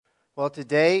Well,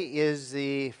 today is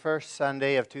the first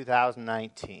Sunday of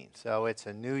 2019, so it's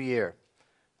a new year.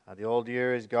 The old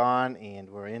year is gone, and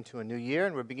we're into a new year,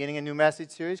 and we're beginning a new message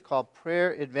series called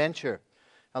Prayer Adventure.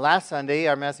 Now, last Sunday,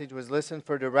 our message was Listen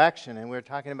for Direction, and we were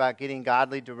talking about getting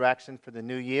godly direction for the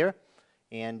new year,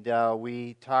 and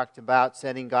we talked about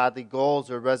setting godly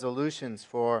goals or resolutions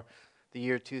for the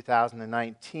year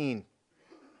 2019.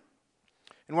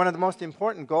 And one of the most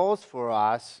important goals for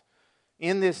us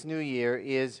in this new year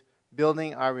is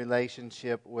building our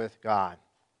relationship with God.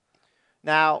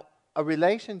 Now, a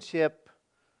relationship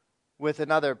with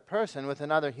another person, with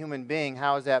another human being,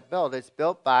 how is that built? It's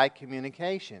built by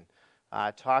communication,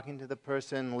 talking to the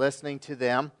person, listening to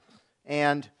them.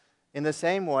 And in the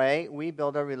same way, we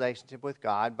build our relationship with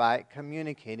God by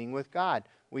communicating with God.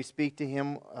 We speak to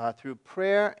Him through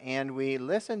prayer, and we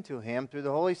listen to Him through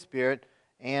the Holy Spirit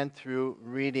and through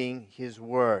reading His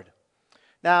Word.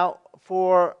 Now,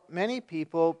 for many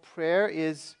people, prayer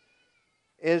is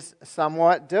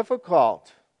somewhat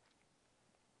difficult.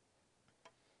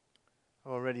 I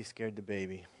already scared the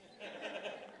baby.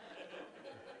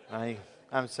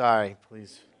 I'm sorry.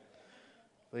 Please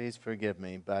forgive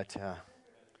me. But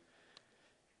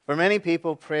for many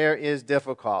people, prayer is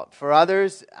difficult. For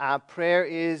others, prayer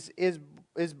is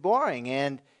boring,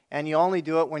 and you only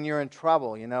do it when you're in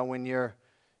trouble. You know, when you're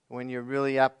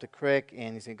really up the creek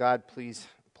and you say, God, please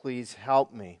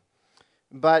help me.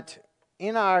 But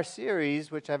in our series,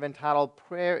 which I've entitled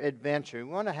Prayer Adventure,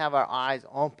 we want to have our eyes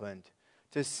opened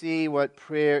to see what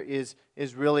prayer is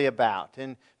really about.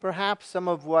 And perhaps some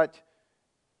of what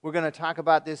we're going to talk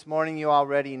about this morning you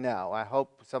already know. I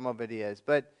hope some of it is.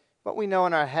 But what we know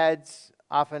in our heads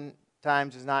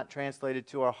oftentimes is not translated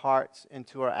to our hearts and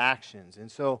to our actions.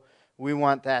 And so we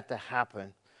want that to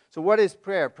happen. So what is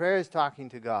prayer? Prayer is talking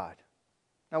to God.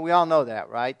 Now we all know that,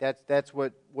 right? That's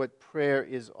what prayer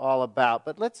is all about.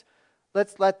 But let's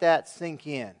let that sink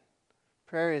in.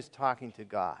 Prayer is talking to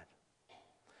God.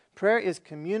 Prayer is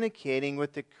communicating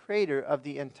with the Creator of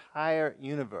the entire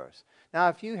universe. Now,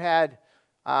 if you had,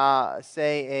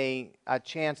 say, a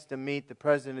chance to meet the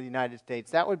President of the United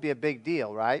States, that would be a big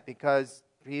deal, right? Because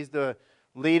he's the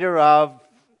leader of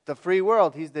the free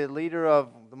world. He's the leader of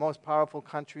the most powerful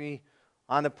country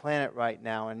on the planet right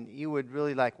now. And you would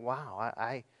really like, wow,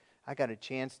 I got a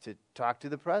chance to talk to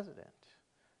the President.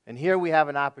 And here we have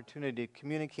an opportunity to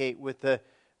communicate with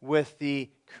the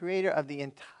Creator of the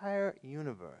entire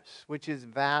universe, which is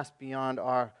vast beyond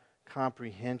our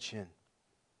comprehension.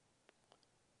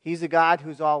 He's a God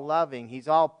who's all loving. He's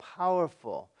all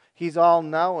powerful. He's all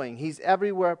knowing. He's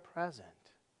everywhere present.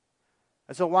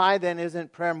 And so why then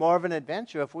isn't prayer more of an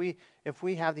adventure if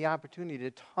we have the opportunity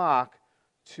to talk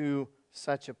to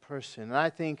such a person? And I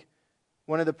think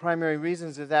one of the primary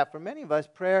reasons is that for many of us,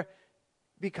 prayer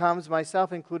becomes,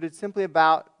 myself included, simply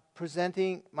about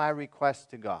presenting my request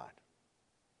to God.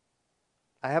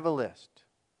 I have a list,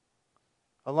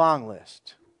 a long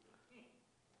list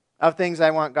of things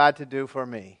I want God to do for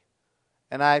me.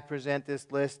 And I present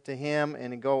this list to Him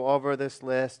and go over this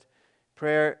list.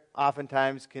 Prayer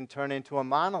oftentimes can turn into a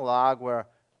monologue where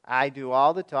I do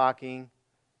all the talking,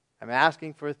 I'm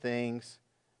asking for things,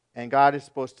 and God is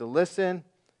supposed to listen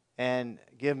and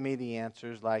give me the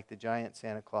answers like the giant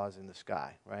Santa Claus in the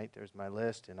sky, right? There's my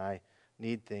list, and I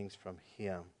need things from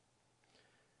Him.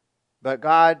 But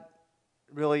God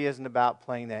really isn't about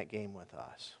playing that game with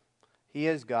us. He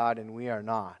is God and we are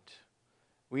not.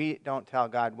 We don't tell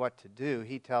God what to do.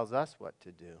 He tells us what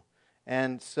to do.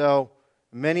 And so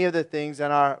many of the things on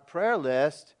our prayer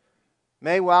list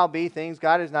may well be things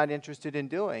God is not interested in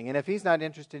doing. And if He's not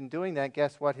interested in doing that,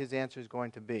 guess what His answer is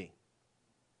going to be?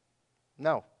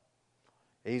 No.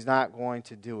 He's not going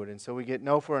to do it. And so we get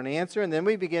no for an answer, and then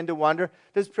we begin to wonder,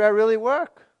 does prayer really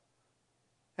work?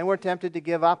 And we're tempted to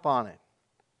give up on it.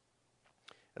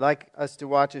 I'd like us to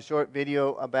watch a short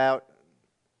video about,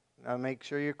 now make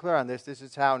sure you're clear on this, this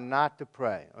is how not to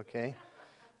pray, okay?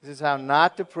 This is how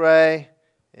not to pray.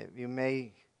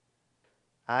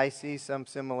 I see some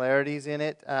similarities in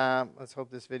it. Let's hope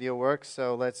this video works.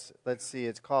 So let's see.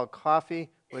 It's called Coffee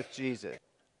with Jesus.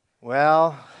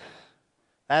 Well,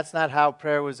 that's not how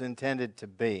prayer was intended to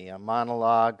be, a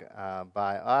monologue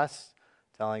by us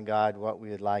telling God what we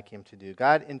would like Him to do.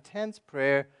 God intends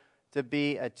prayer to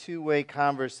be a two-way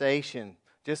conversation,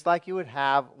 just like you would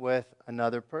have with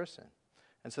another person.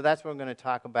 And so that's what we're going to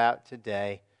talk about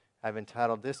today. I've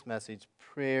entitled this message,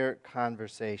 Prayer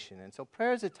Conversation. And so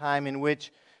prayer is a time in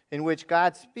which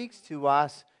God speaks to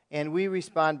us and we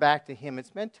respond back to Him.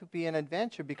 It's meant to be an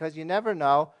adventure because you never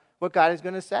know what God is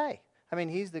going to say. I mean,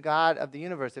 He's the God of the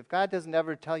universe. If God doesn't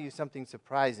ever tell you something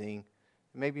surprising,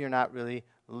 maybe you're not really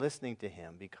listening to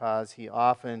Him because He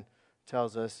often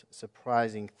tells us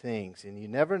surprising things. And you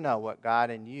never know what God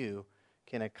and you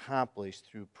can accomplish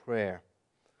through prayer.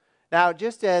 Now,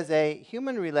 just as a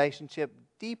human relationship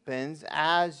deepens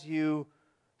as you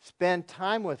spend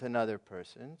time with another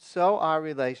person, so our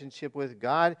relationship with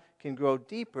God can grow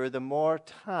deeper the more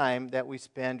time that we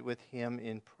spend with Him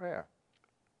in prayer.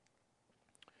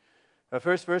 The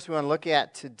first verse we want to look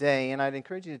at today, and I'd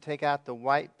encourage you to take out the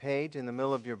white page in the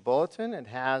middle of your bulletin. It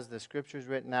has the scriptures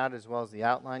written out as well as the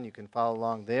outline. You can follow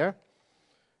along there.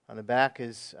 On the back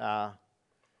is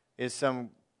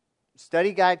some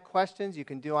study guide questions you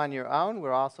can do on your own.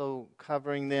 We're also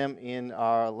covering them in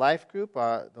our life group.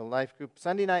 The life group,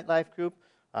 Sunday night life group,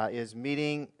 is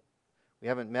meeting. We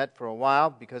haven't met for a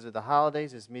while because of the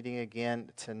holidays. Is meeting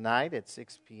again tonight at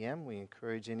 6 p.m. We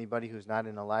encourage anybody who's not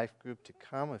in a life group to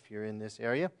come if you're in this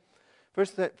area. 1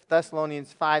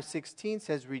 Thessalonians 5:16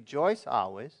 says, "Rejoice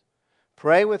always,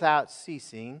 pray without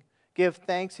ceasing, give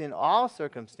thanks in all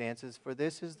circumstances, for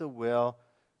this is the will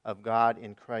of God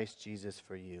in Christ Jesus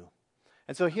for you."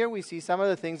 And so here we see some of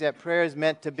the things that prayer is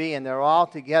meant to be, and they're all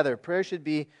together. Prayer should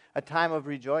be a time of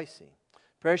rejoicing.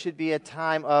 Prayer should be a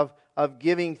time of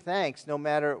giving thanks no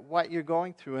matter what you're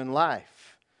going through in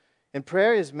life. And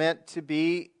prayer is meant to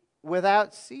be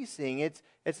without ceasing.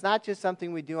 It's not just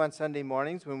something we do on Sunday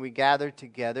mornings when we gather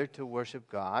together to worship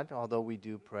God, although we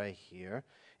do pray here.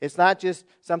 It's not just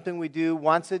something we do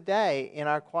once a day in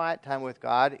our quiet time with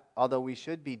God, although we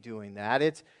should be doing that.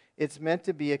 It's meant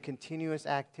to be a continuous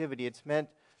activity. It's meant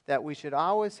that we should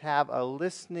always have a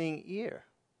listening ear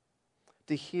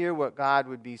to hear what God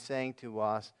would be saying to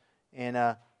us and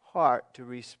a heart to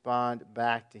respond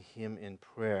back to Him in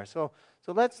prayer. So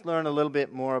let's learn a little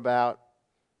bit more about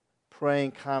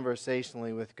praying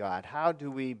conversationally with God. How do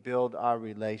we build our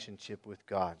relationship with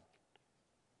God?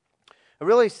 A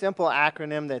really simple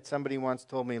acronym that somebody once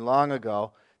told me long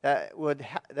ago that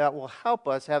will help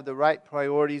us have the right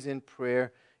priorities in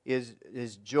prayer is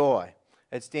JOY.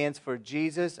 It stands for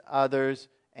Jesus, others,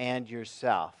 and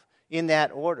yourself. In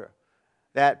that order.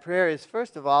 That prayer is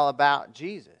first of all about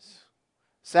Jesus.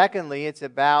 Secondly, it's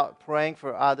about praying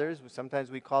for others. Sometimes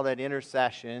we call that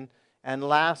intercession. And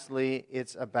lastly,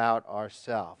 it's about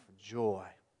ourselves, joy.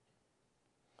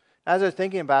 As I was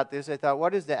thinking about this, I thought,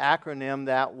 what is the acronym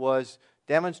that was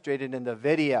demonstrated in the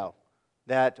video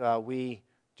that we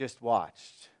just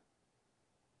watched?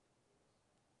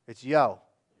 It's YO.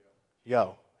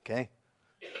 YO, okay?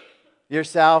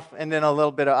 Yourself and then a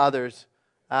little bit of others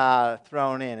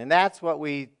thrown in. And that's what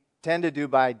we tend to do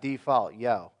by default,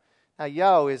 YO. Now,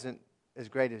 YO isn't as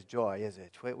great as joy, is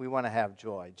it? We want to have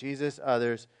joy. Jesus,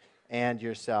 others, and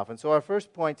yourself. And so our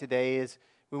first point today is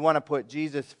we want to put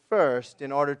Jesus first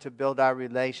in order to build our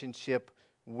relationship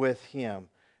with Him.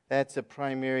 That's the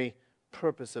primary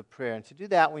purpose of prayer. And to do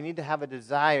that, we need to have a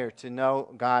desire to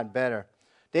know God better.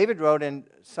 David wrote in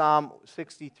Psalm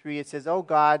 63, it says, "O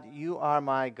God, you are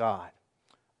my God.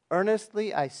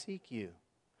 Earnestly I seek you.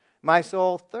 My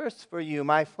soul thirsts for you.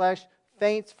 My flesh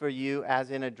faints for you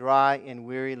as in a dry and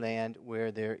weary land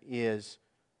where there is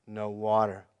no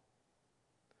water."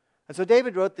 And so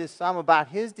David wrote this psalm about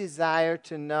his desire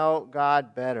to know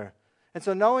God better. And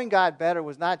so knowing God better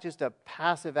was not just a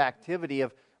passive activity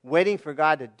of waiting for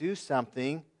God to do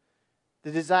something.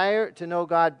 The desire to know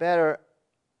God better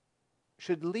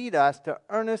should lead us to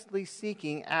earnestly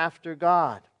seeking after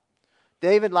God.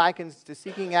 David likens to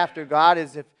seeking after God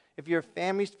as if you're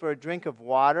famished for a drink of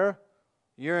water.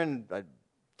 You're in a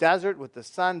desert with the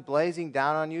sun blazing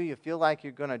down on you. You feel like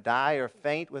you're going to die or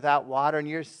faint without water, and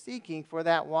you're seeking for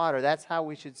that water. That's how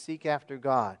we should seek after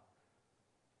God,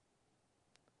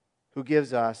 who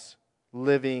gives us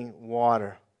living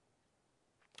water.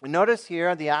 And notice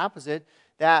here the opposite,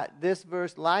 that this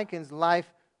verse likens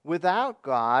life without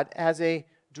God as a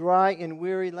dry and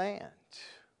weary land,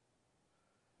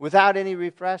 without any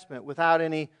refreshment, without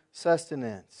any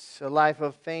sustenance, a life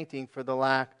of fainting for the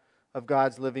lack of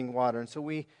God's living water. And so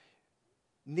we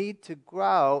need to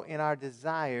grow in our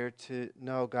desire to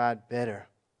know God better.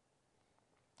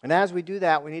 And as we do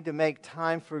that, we need to make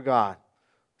time for God.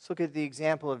 Let's look at the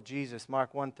example of Jesus,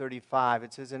 Mark 1:35.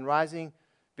 It says, "And rising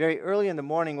very early in the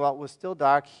morning while it was still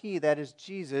dark, he," that is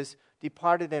Jesus,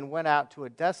 "departed and went out to a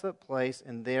desolate place,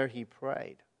 and there he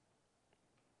prayed."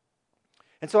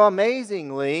 And so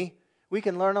amazingly, we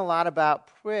can learn a lot about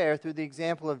prayer through the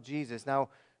example of Jesus. Now,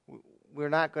 we're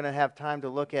not going to have time to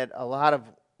look at a lot of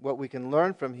what we can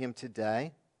learn from him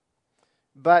today.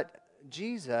 But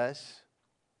Jesus,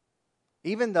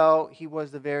 even though he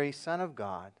was the very Son of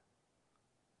God,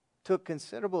 took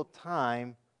considerable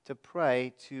time to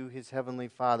pray to his Heavenly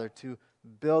Father, to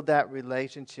build that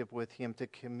relationship with him, to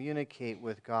communicate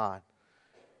with God.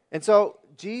 And so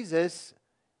Jesus,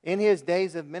 in his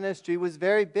days of ministry, was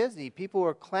very busy. People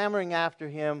were clamoring after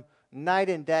him night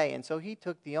and day. And so he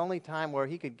took the only time where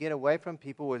he could get away from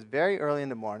people was very early in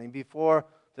the morning before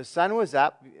the sun was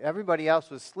up. Everybody else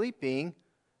was sleeping.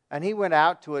 And he went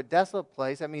out to a desolate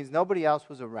place. That means nobody else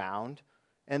was around.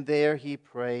 And there he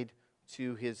prayed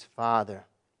to his Father.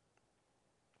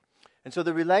 And so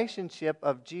the relationship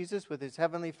of Jesus with his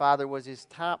heavenly Father was his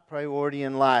top priority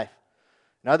in life.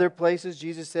 In other places,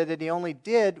 Jesus said that he only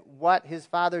did what his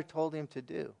Father told him to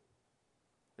do.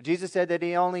 Jesus said that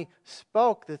he only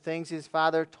spoke the things his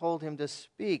Father told him to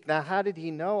speak. Now, how did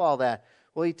he know all that?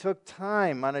 Well, he took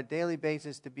time on a daily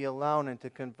basis to be alone and to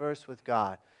converse with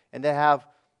God and to have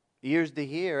ears to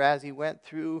hear as he went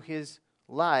through his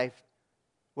life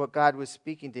what God was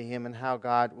speaking to him and how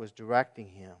God was directing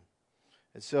him.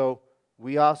 And so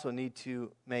we also need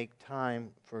to make time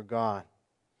for God.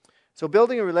 So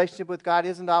building a relationship with God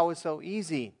isn't always so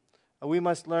easy. We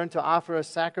must learn to offer a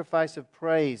sacrifice of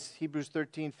praise. Hebrews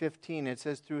 13:15, it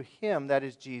says, through him, that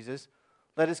is Jesus,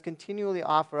 let us continually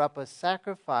offer up a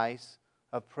sacrifice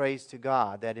of praise to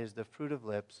God, that is the fruit of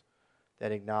lips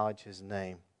that acknowledge his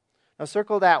name. Now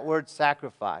circle that word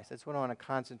sacrifice. That's what I want to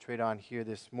concentrate on here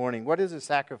this morning. What is a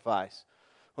sacrifice?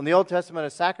 Well, in the Old Testament,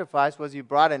 a sacrifice was you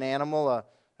brought an animal,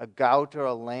 a goat or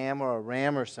a lamb or a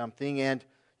ram or something, and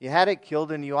you had it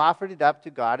killed and you offered it up to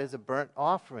God as a burnt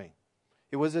offering.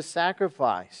 It was a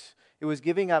sacrifice. It was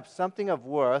giving up something of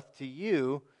worth to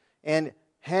you and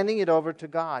handing it over to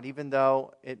God, even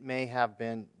though it may have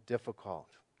been difficult.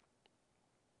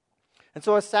 And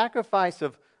so a sacrifice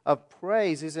of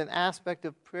praise is an aspect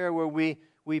of prayer where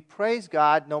we praise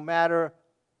God no matter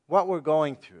what we're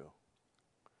going through.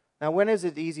 Now, when is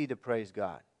it easy to praise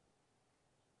God?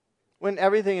 When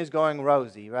everything is going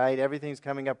rosy, right? Everything's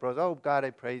coming up rosy. Oh, God, I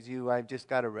praise you. I've just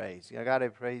got a raise. God, I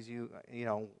praise you.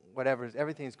 Whatever.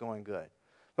 Everything's going good.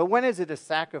 But when is it a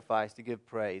sacrifice to give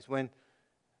praise? When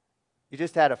you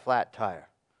just had a flat tire.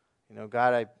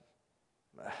 God,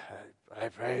 I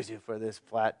praise you for this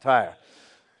flat tire.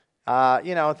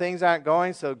 Things aren't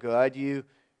going so good.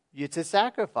 It's a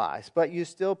sacrifice, but you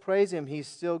still praise him. He's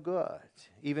still good,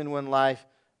 even when life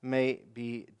may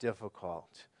be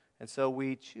difficult. And so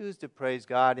we choose to praise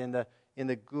God in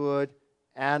the good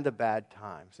and the bad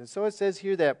times. And so it says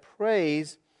here that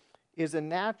praise is a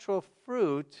natural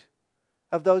fruit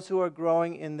of those who are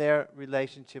growing in their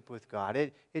relationship with God.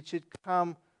 It should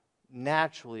come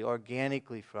naturally,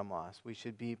 organically from us. We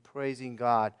should be praising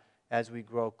God as we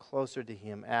grow closer to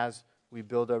him, as we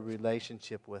build a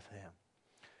relationship with him.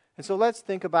 And so let's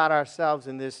think about ourselves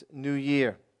in this new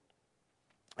year.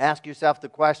 Ask yourself the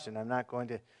question. I'm not going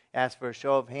to ask for a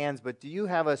show of hands, but do you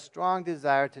have a strong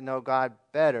desire to know God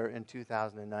better in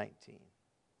 2019?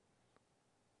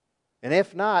 And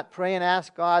if not, pray and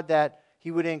ask God that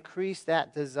he would increase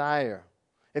that desire.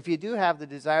 If you do have the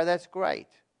desire, that's great.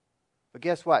 But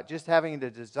guess what? Just having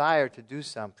the desire to do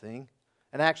something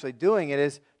and actually doing it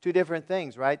is two different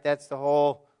things, right? That's the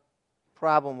whole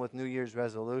problem with New Year's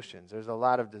resolutions. There's a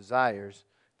lot of desires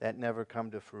that never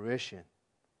come to fruition.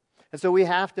 And so we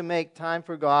have to make time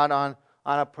for God on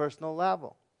a personal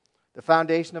level. The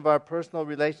foundation of our personal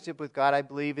relationship with God, I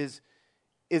believe, is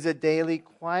a daily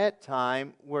quiet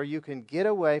time where you can get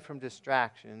away from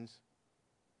distractions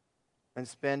and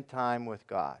spend time with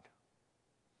God.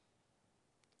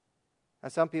 Now,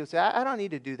 some people say, I don't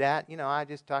need to do that. I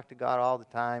just talk to God all the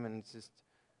time, and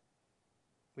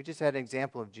we just had an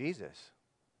example of Jesus.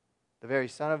 The very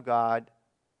Son of God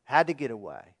had to get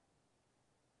away.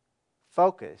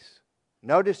 Focus.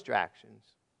 No distractions.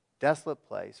 Desolate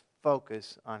place.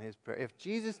 Focus on his prayer. If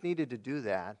Jesus needed to do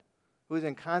that, who is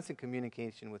in constant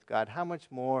communication with God, how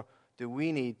much more do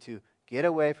we need to get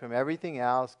away from everything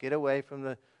else, get away from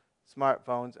the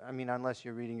smartphones? Unless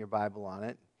you're reading your Bible on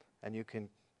it, and you can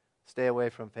stay away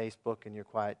from Facebook in your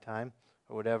quiet time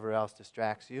or whatever else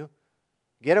distracts you.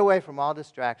 Get away from all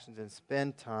distractions and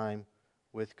spend time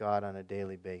with God on a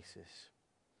daily basis.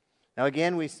 Now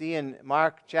again, we see in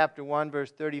Mark chapter 1,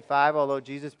 verse 35, although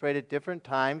Jesus prayed at different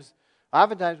times,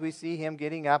 oftentimes we see him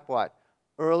getting up, what?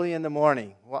 Early in the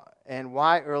morning. And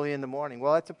why early in the morning?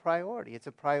 Well, it's a priority. It's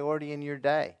a priority in your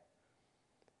day.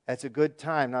 That's a good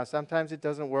time. Now, sometimes it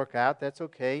doesn't work out. That's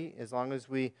okay, as long as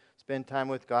we spend time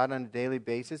with God on a daily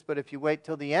basis. But if you wait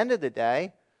till the end of the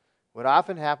day, what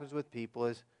often happens with people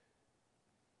is,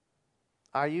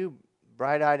 are you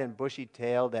bright-eyed and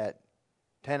bushy-tailed at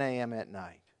 10 a.m. at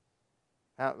night?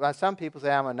 Now, some people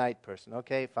say, I'm a night person.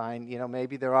 Okay, fine.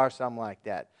 Maybe there are some like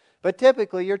that. But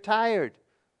typically, you're tired.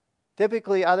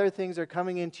 Typically, other things are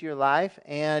coming into your life,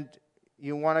 and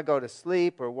you want to go to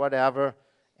sleep or whatever,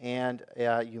 and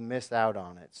you miss out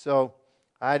on it. So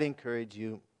I'd encourage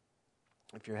you,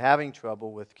 if you're having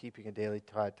trouble with keeping a daily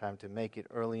quiet time, to make it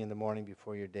early in the morning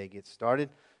before your day gets started.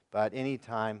 But any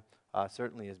time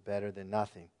certainly is better than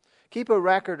nothing. Keep a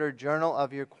record or journal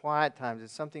of your quiet times.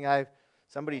 It's something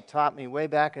somebody taught me way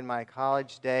back in my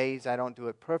college days. I don't do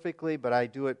it perfectly, but I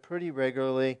do it pretty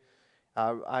regularly.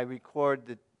 I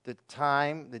record the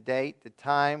time, the date, the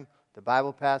time, the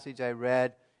Bible passage I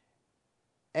read,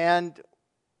 and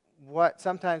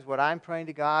sometimes what I'm praying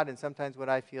to God, and sometimes what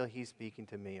I feel He's speaking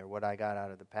to me, or what I got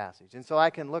out of the passage. And so I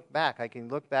can look back.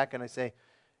 And I say,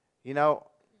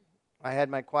 I had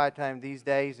my quiet time these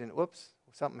days, and whoops,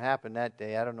 something happened that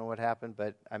day. I don't know what happened,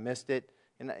 but I missed it.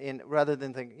 And rather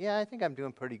than think, I think I'm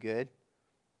doing pretty good.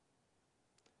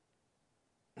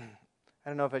 I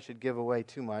don't know if I should give away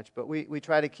too much, but we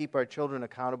try to keep our children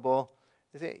accountable.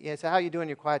 They say, so how are you doing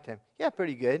your quiet time? Yeah,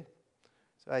 pretty good.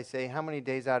 So I say, how many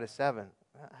days out of 7?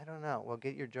 I don't know. Well,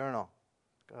 get your journal.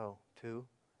 Go, 2.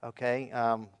 Okay.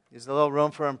 There's a little room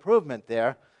for improvement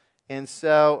there. And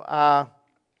so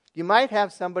you might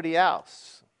have somebody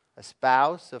else, a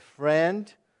spouse, a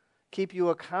friend, keep you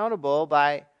accountable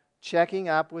by checking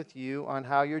up with you on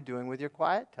how you're doing with your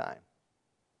quiet time.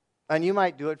 And you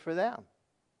might do it for them.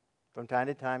 From time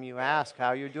to time, you ask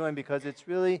how you're doing, because it's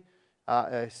really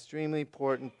an extremely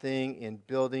important thing in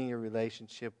building your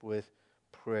relationship with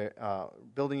prayer,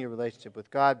 building your relationship with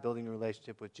God, building your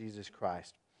relationship with Jesus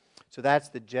Christ. So that's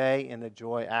the J in the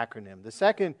JOY acronym. The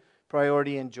second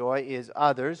priority in JOY is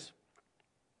others,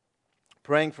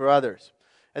 praying for others.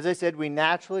 As I said, we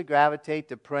naturally gravitate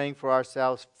to praying for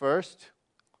ourselves first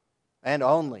and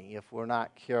only if we're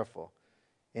not careful.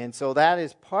 And so that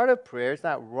is part of prayer. It's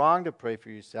not wrong to pray for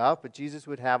yourself, but Jesus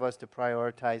would have us to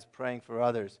prioritize praying for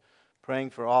others, praying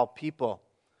for all people.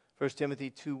 1 Timothy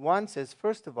 2:1 says,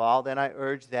 first of all, then I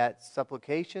urge that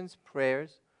supplications,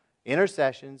 prayers,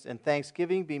 intercessions, and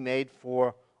thanksgiving be made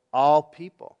for all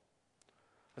people.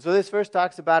 So this verse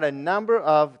talks about a number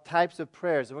of types of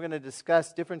prayers. And we're going to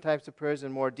discuss different types of prayers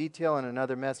in more detail in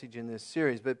another message in this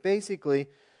series. But basically,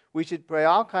 we should pray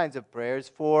all kinds of prayers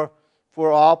for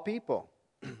all people.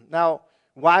 Now,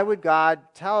 why would God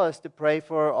tell us to pray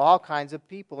for all kinds of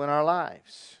people in our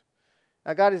lives?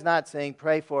 Now, God is not saying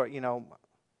pray for,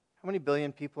 how many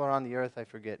billion people are on the earth? I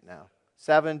forget now.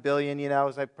 7 billion,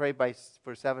 as I pray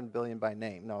for 7 billion by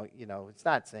name. No, it's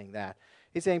not saying that.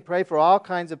 He's saying pray for all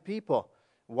kinds of people.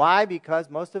 Why? Because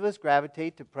most of us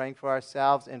gravitate to praying for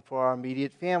ourselves and for our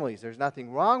immediate families. There's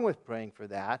nothing wrong with praying for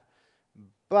that,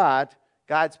 but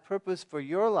God's purpose for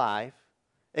your life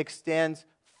extends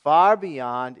far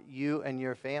beyond you and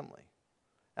your family.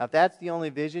 Now, if that's the only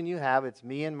vision you have, it's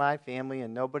me and my family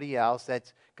and nobody else,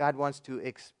 God wants to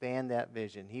expand that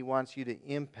vision. He wants you to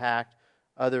impact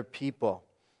other people.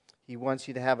 He wants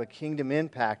you to have a kingdom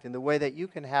impact. And the way that you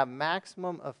can have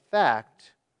maximum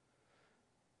effect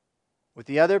with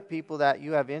the other people that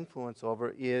you have influence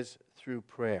over is through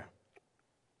prayer.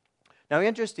 Now,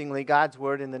 interestingly, God's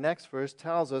word in the next verse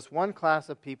tells us one class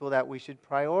of people that we should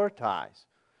prioritize.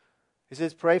 He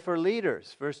says, pray for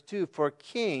leaders. Verse 2, for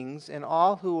kings and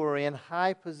all who are in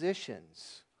high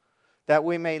positions, that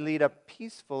we may lead a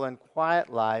peaceful and quiet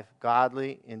life,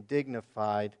 godly and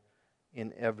dignified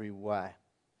in every way.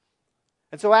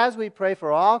 And so as we pray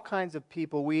for all kinds of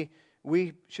people, we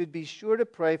should be sure to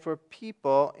pray for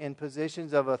people in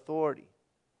positions of authority,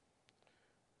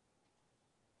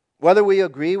 whether we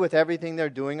agree with everything they're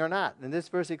doing or not. And this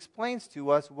verse explains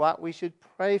to us what we should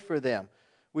pray for them.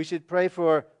 We should pray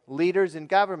for leaders in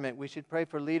government. We should pray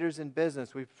for leaders in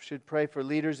business. We should pray for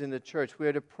leaders in the church. We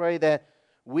are to pray that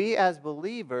we as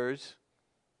believers,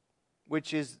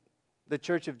 which is the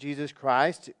church of Jesus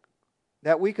Christ,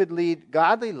 that we could lead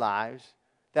godly lives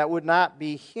that would not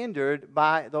be hindered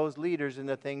by those leaders in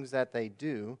the things that they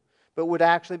do, but would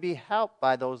actually be helped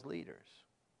by those leaders.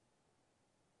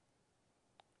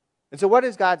 And so what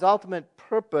is God's ultimate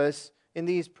purpose in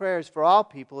these prayers for all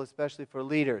people, especially for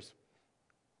leaders?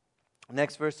 The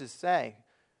next verses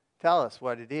tell us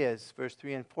what it is. Verse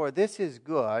 3 and 4, this is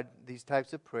good, these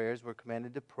types of prayers we're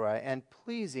commanded to pray, and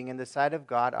pleasing in the sight of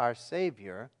God our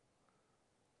Savior.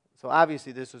 So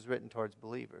obviously this was written towards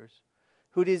believers,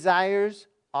 who desires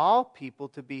all people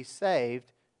to be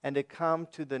saved and to come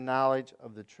to the knowledge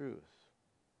of the truth.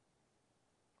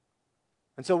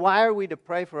 And so why are we to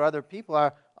pray for other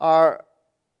people? Our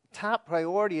top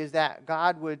priority is that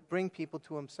God would bring people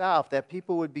to Himself, that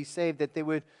people would be saved, that they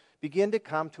would begin to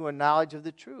come to a knowledge of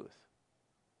the truth.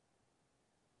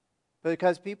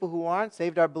 Because people who aren't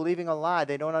saved are believing a lie.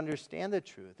 They don't understand the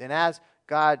truth. And as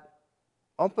God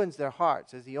opens their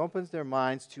hearts, as He opens their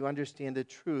minds to understand the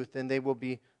truth, then they will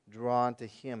be drawn to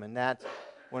Him. And that's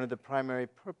one of the primary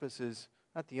purposes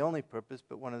not the only purpose,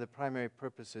 but one of the primary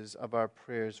purposes of our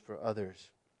prayers for others.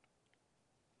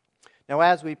 Now,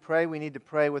 as we pray, we need to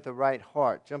pray with a right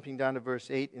heart. Jumping down to verse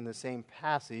 8 in the same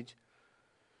passage,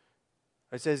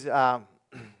 it says,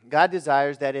 God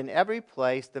desires that in every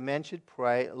place the men should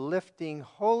pray, lifting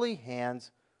holy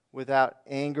hands without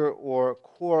anger or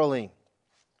quarreling.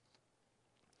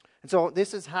 And so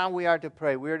this is how we are to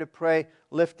pray. We are to pray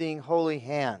lifting holy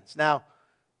hands. Now,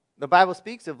 the Bible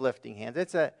speaks of lifting hands.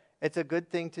 It's a good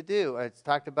thing to do. It's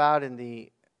talked about in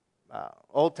the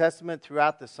Old Testament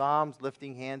throughout the Psalms,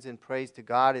 lifting hands in praise to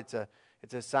God. It's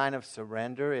a sign of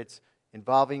surrender. It's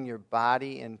involving your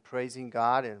body in praising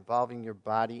God, involving your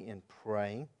body in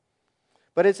praying.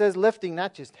 But it says lifting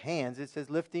not just hands, it says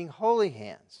lifting holy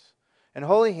hands. And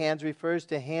holy hands refers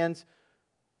to hands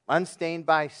unstained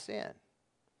by sin.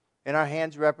 And our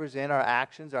hands represent our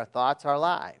actions, our thoughts, our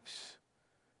lives.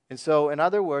 And so, in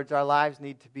other words, our lives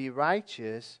need to be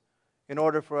righteous in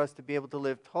order for us to be able to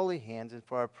lift holy hands and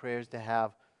for our prayers to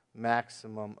have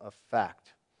maximum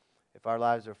effect. If our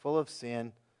lives are full of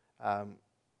sin,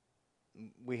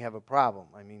 we have a problem.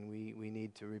 I mean, we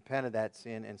need to repent of that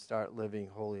sin and start living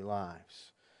holy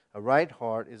lives. A right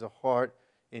heart is a heart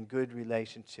in good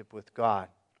relationship with God.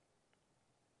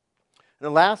 And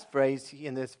the last phrase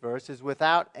in this verse is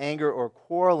without anger or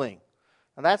quarreling.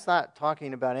 Now, that's not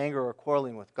talking about anger or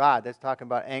quarreling with God. That's talking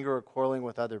about anger or quarreling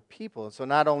with other people. And so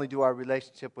not only do our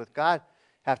relationship with God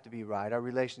have to be right, our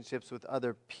relationships with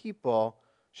other people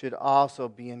should also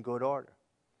be in good order.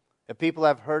 If people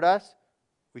have hurt us,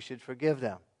 we should forgive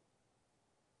them.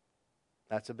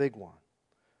 That's a big one.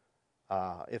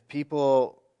 If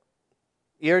people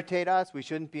irritate us, we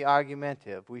shouldn't be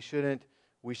argumentative. We shouldn't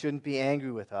be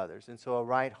angry with others. And so a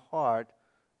right heart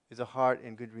is a heart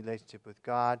in good relationship with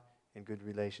God, in good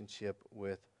relationship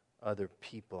with other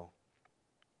people.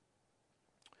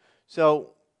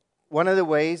 So one of the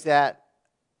ways that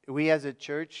we as a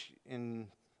church in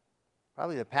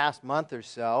probably the past month or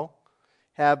so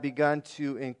have begun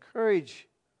to encourage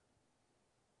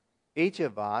each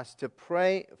of us to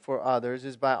pray for others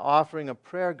is by offering a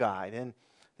prayer guide. And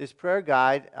this prayer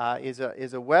guide is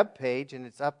a web page, and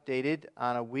it's updated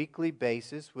on a weekly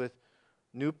basis with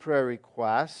new prayer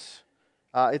requests.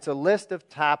 It's a list of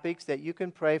topics that you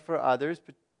can pray for others,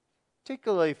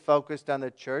 particularly focused on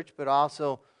the church, but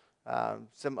also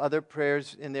some other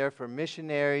prayers in there for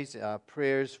missionaries,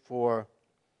 prayers for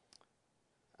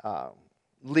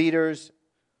leaders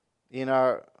in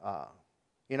our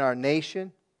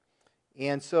nation.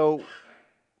 And so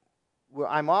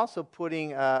I'm also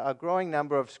putting a growing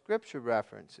number of scripture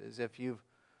references.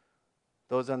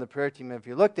 Those on the prayer team, if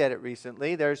you looked at it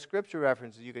recently, there's scripture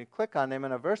references. You can click on them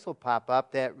and a verse will pop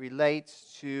up that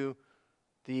relates to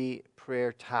the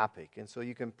prayer topic. And so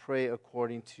you can pray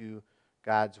according to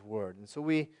God's word. And so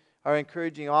we are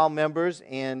encouraging all members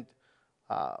and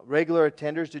regular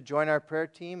attenders to join our prayer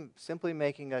team, simply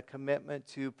making a commitment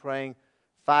to praying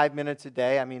 5 minutes a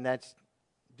day. I mean, that's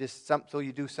just so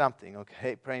you do something,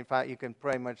 okay? You can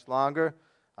pray much longer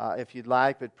if you'd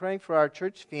like, but praying for our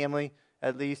church family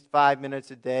at least 5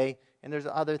 minutes a day. And there's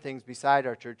other things beside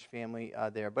our church family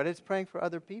there. But it's praying for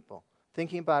other people,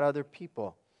 thinking about other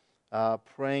people,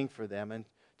 praying for them. And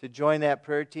to join that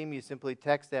prayer team, you simply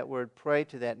text that word pray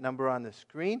to that number on the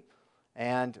screen.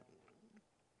 And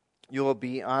you will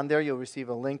be on there. You'll receive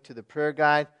a link to the prayer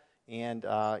guide. And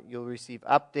you'll receive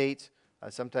updates.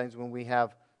 Sometimes when we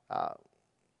have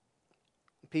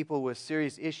people with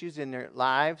serious issues in their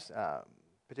lives,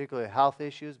 particularly health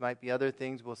issues, might be other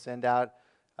things, we'll send out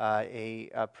a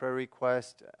prayer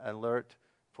request alert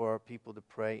for people to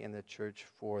pray in the church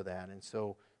for that. And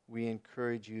so we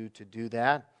encourage you to do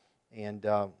that. And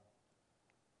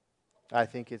I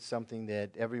think it's something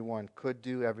that everyone could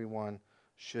do, everyone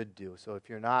should do. So if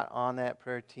you're not on that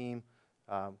prayer team,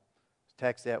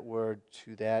 text that word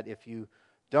to that. If you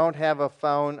don't have a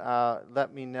phone,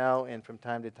 let me know, and from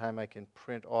time to time I can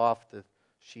print off the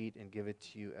sheet and give it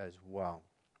to you as well.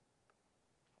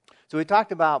 So we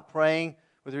talked about praying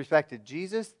with respect to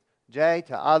Jesus, Jay,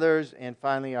 to others, and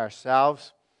finally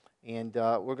ourselves. And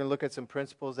we're going to look at some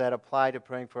principles that apply to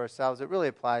praying for ourselves. It really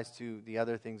applies to the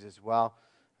other things as well,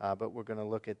 but we're going to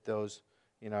look at those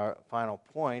in our final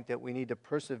point, that we need to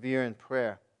persevere in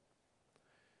prayer.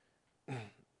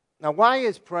 Now, why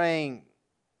is praying,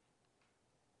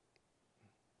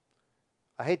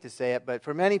 I hate to say it, but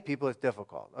for many people it's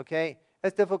difficult, okay?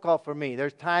 It's difficult for me.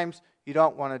 There's times you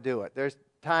don't want to do it. There's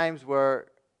times where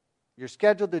you're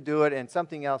scheduled to do it and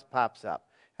something else pops up.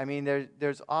 I mean,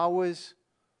 there's always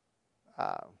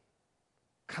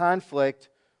conflict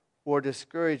or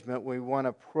discouragement when we want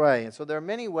to pray. And so there are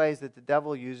many ways that the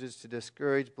devil uses to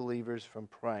discourage believers from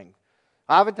praying.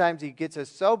 Oftentimes, He gets us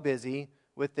so busy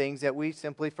with things that we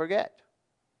simply forget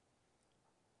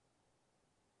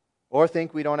or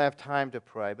think we don't have time to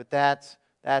pray. But that's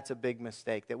a big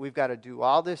mistake, that we've got to do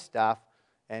all this stuff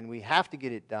and we have to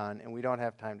get it done and we don't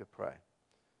have time to pray.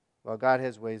 Well, God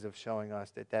has ways of showing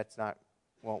us that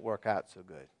won't work out so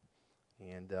good.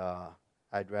 And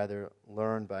I'd rather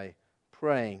learn by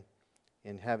praying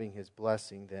and having His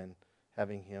blessing than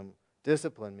having Him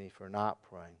discipline me for not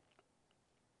praying.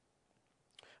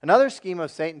 Another scheme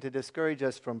of Satan to discourage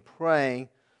us from praying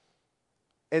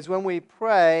is when we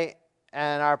pray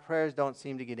and our prayers don't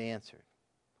seem to get answered,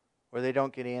 or they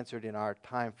don't get answered in our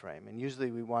time frame. And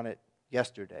usually we want it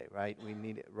yesterday, right? We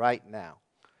need it right now.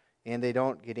 And they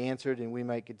don't get answered, and we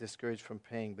might get discouraged from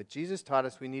praying. But Jesus taught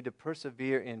us we need to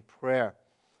persevere in prayer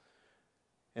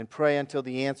and pray until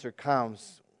the answer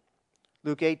comes.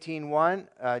 Luke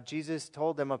 18:1, Jesus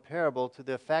told them a parable to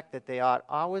the effect that they ought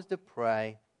always to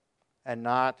pray and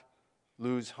not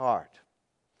lose heart.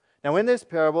 Now, in this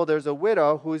parable, there's a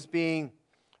widow who's being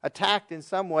attacked in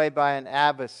some way by an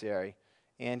adversary.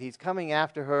 And he's coming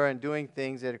after her and doing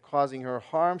things that are causing her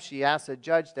harm. She asks a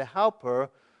judge to help her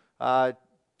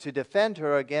to defend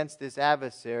her against this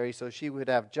adversary so she would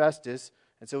have justice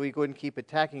and so he couldn't keep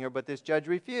attacking her. But this judge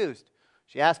refused.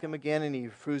 She asked him again and he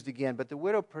refused again. But the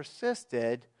widow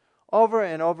persisted over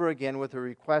and over again with her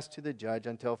request to the judge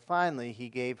until finally he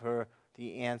gave her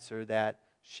the answer that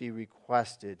she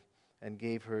requested and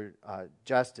gave her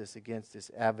justice against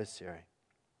this adversary.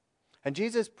 And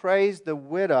Jesus praised the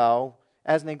widow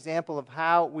as an example of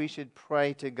how we should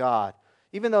pray to God.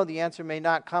 Even though the answer may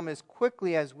not come as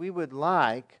quickly as we would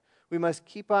like, we must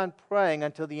keep on praying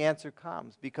until the answer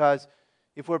comes. Because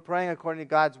if we're praying according to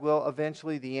God's will,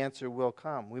 eventually the answer will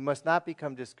come. We must not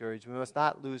become discouraged. We must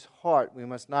not lose heart. We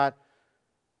must not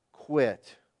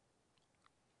quit.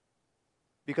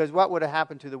 Because what would have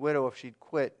happened to the widow if she'd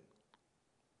quit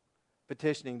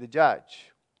petitioning the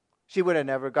judge? She would have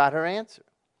never got her answer.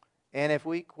 And if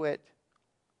we quit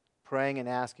praying and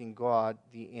asking God,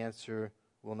 the answer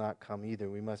will not come either.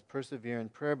 We must persevere in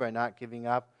prayer by not giving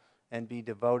up and be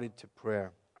devoted to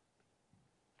prayer.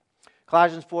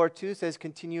 Colossians 4:2 says,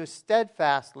 continue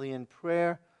steadfastly in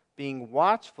prayer, being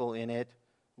watchful in it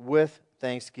with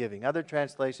thanksgiving. Other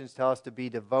translations tell us to be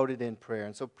devoted in prayer.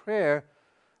 And so prayer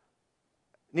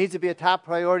needs to be a top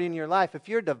priority in your life. If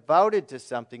you're devoted to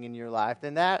something in your life,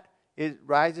 then it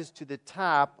rises to the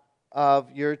top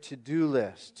of your to-do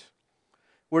list.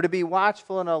 We're to be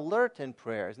watchful and alert in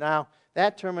prayers. Now,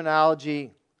 that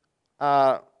terminology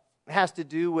has to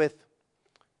do with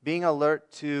being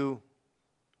alert to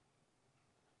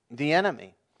the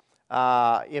enemy.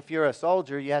 If you're a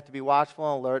soldier, you have to be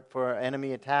watchful and alert for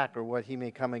enemy attack or what he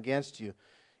may come against you.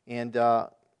 And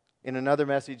in another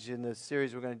message in this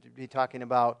series, we're going to be talking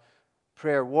about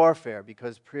prayer warfare,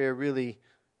 because prayer really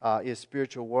is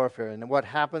spiritual warfare. And what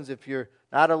happens if you're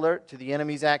not alert to the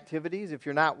enemy's activities, if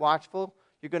you're not watchful,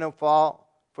 you're going to fall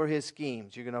for his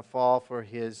schemes. You're going to fall for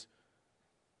his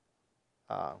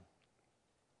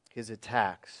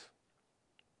attacks.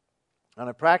 On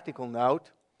a practical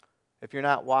note, if you're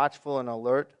not watchful and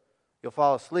alert, you'll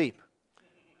fall asleep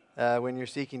when you're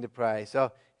seeking to pray.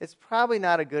 So it's probably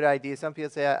not a good idea. Some people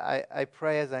say, I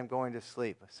pray as I'm going to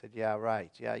sleep. I said, yeah,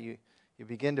 right. Yeah, you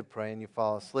begin to pray and you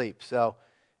fall asleep. So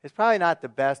it's probably not the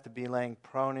best to be laying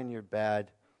prone in your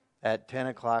bed at 10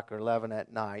 o'clock or 11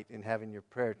 at night and having your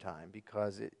prayer time,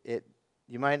 because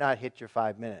you might not hit your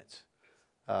 5 minutes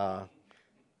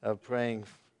of praying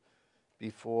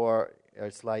before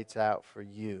it's lights out for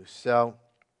you. So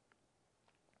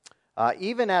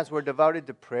even as we're devoted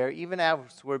to prayer, even as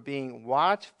we're being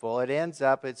watchful,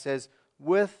 it says,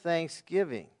 with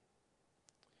thanksgiving.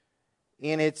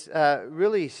 And it's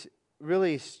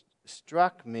really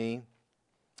struck me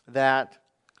that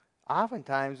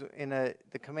oftentimes in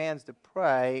the commands to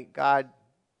pray, God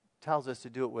tells us to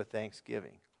do it with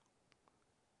thanksgiving.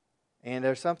 And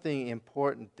there's something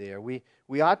important there. We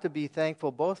ought to be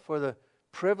thankful both for the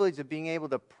privilege of being able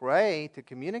to pray, to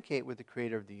communicate with the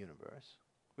Creator of the universe.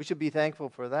 We should be thankful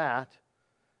for that.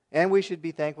 And we should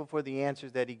be thankful for the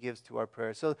answers that He gives to our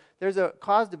prayers. So there's a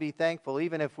cause to be thankful,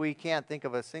 even if we can't think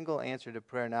of a single answer to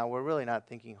prayer now. We're really not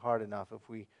thinking hard enough if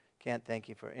we can't thank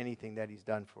Him for anything that He's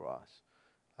done for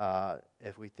us.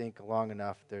 If we think long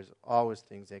enough, there's always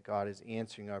things that God is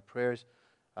answering our prayers.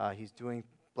 He's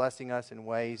blessing us in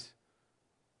ways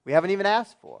we haven't even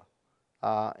asked for.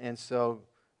 And so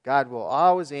God will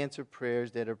always answer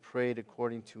prayers that are prayed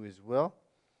according to His will.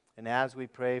 And as we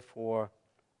pray for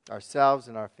ourselves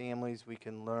and our families, we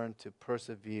can learn to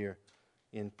persevere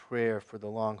in prayer for the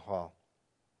long haul.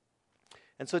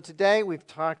 And so today we've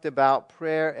talked about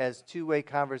prayer as two-way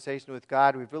conversation with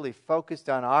God. We've really focused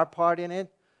on our part in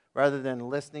it rather than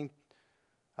listening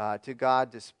to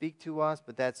God to speak to us,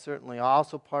 but that's certainly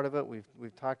also part of it.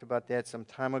 We've talked about that some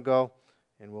time ago,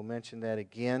 and we'll mention that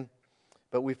again.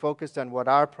 But we focused on what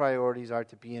our priorities are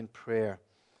to be in prayer.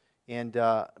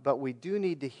 But we do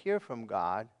need to hear from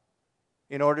God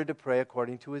in order to pray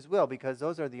according to His will, because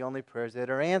those are the only prayers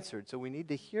that are answered. So we need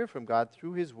to hear from God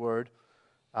through His Word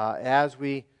as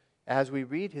we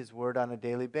read His Word on a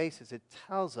daily basis. It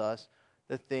tells us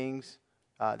the things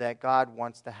that God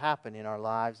wants to happen in our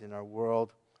lives, in our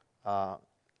world,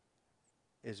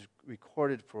 is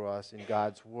recorded for us in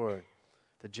God's Word.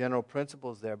 The general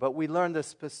principles there. But we learn the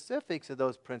specifics of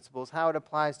those principles, how it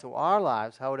applies to our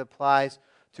lives, how it applies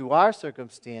to our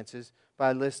circumstances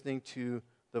by listening to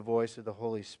the voice of the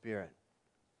Holy Spirit.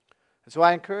 And so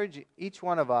I encourage each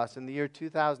one of us in the year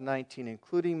 2019,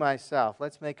 including myself,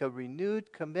 let's make a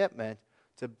renewed commitment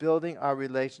to building our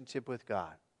relationship with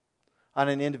God on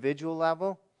an individual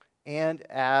level and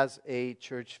as a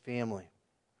church family.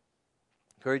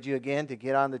 Encourage you again to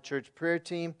get on the church prayer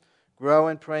team, grow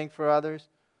in praying for others,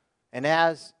 and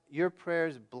as your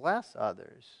prayers bless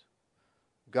others,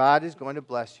 God is going to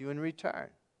bless you in return.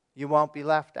 You won't be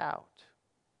left out.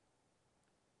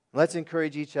 Let's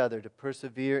encourage each other to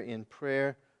persevere in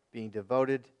prayer, being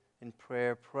devoted in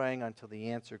prayer, praying until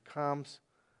the answer comes.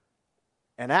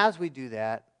 And as we do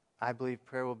that, I believe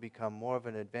prayer will become more of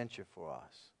an adventure for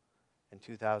us in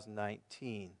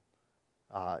 2019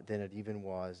 than it even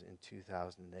was in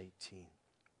 2018.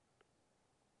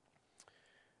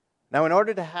 Now, in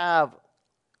order to have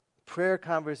prayer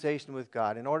conversation with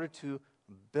God, in order to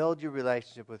build your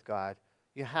relationship with God,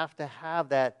 you have to have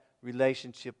that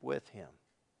relationship with Him.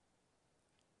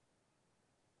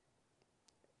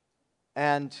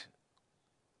 And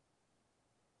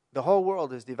the whole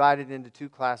world is divided into two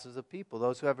classes of people,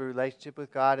 those who have a relationship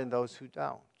with God and those who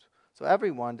don't. So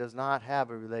everyone does not have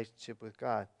a relationship with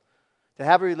God. To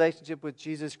have a relationship with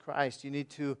Jesus Christ, you need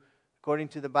to, according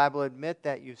to the Bible, admit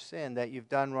that you've sinned, that you've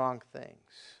done wrong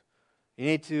things. You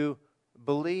need to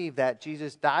believe that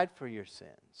Jesus died for your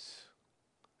sins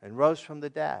and rose from the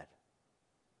dead.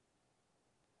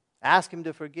 Ask Him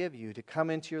to forgive you, to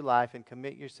come into your life and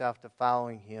commit yourself to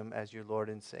following Him as your Lord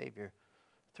and Savior.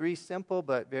 3 simple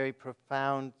but very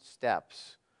profound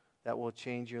steps that will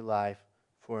change your life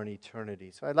for an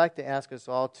eternity. So I'd like to ask us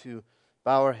all to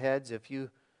bow our heads. If you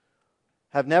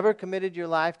have never committed your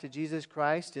life to Jesus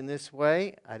Christ in this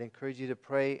way, I'd encourage you to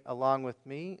pray along with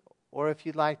me. Or if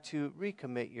you'd like to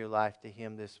recommit your life to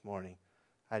Him this morning,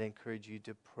 I'd encourage you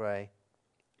to pray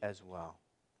as well.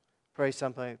 Pray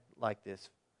something like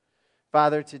this.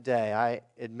 Father, today I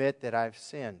admit that I've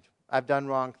sinned. I've done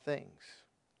wrong things.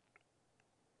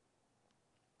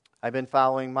 I've been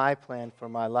following my plan for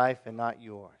my life and not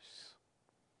yours.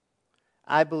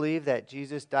 I believe that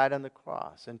Jesus died on the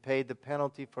cross and paid the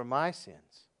penalty for my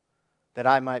sins, that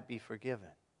I might be forgiven.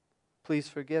 Please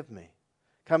forgive me.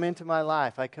 Come into my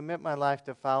life. I commit my life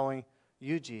to following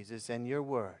you, Jesus, and your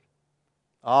word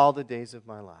all the days of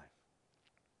my life.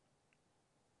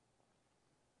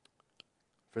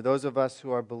 For those of us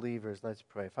who are believers, let's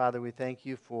pray. Father, we thank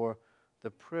you for the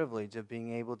privilege of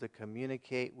being able to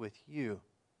communicate with you,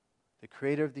 the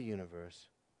creator of the universe,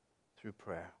 through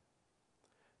prayer.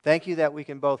 Thank you that we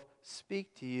can both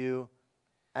speak to you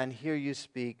and hear you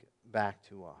speak back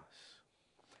to us.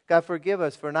 God, forgive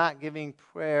us for not giving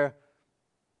prayer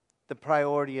the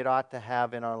priority it ought to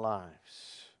have in our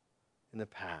lives in the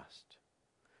past.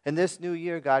 In this new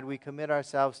year, God, we commit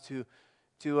ourselves to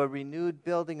a renewed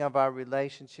building of our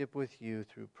relationship with you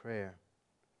through prayer.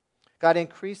 God,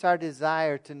 increase our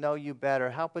desire to know you better.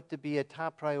 Help it to be a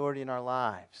top priority in our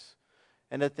lives.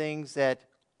 And the things that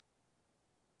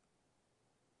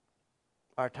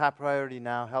are top priority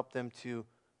now, help them to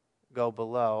go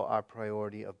below our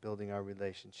priority of building our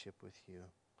relationship with you.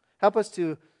 Help us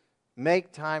to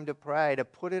make time to pray, to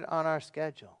put it on our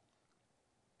schedule.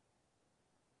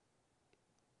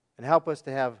 And help us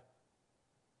to have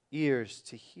ears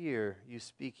to hear you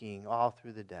speaking all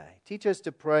through the day. Teach us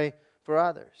to pray for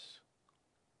others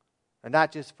and not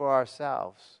just for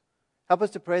ourselves. Help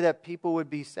us to pray that people would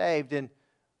be saved. And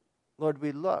Lord,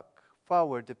 we look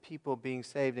forward to people being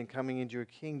saved and coming into your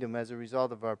kingdom as a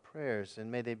result of our prayers, and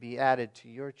may they be added to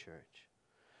your church.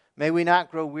 May we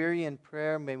not grow weary in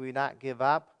prayer. May we not give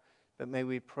up, but may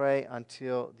we pray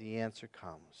until the answer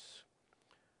comes.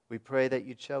 We pray that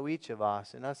you'd show each of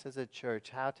us and us as a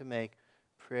church how to make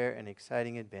prayer an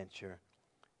exciting adventure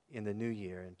in the new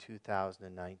year in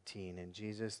 2019. In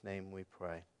Jesus' name we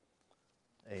pray.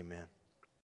 Amen.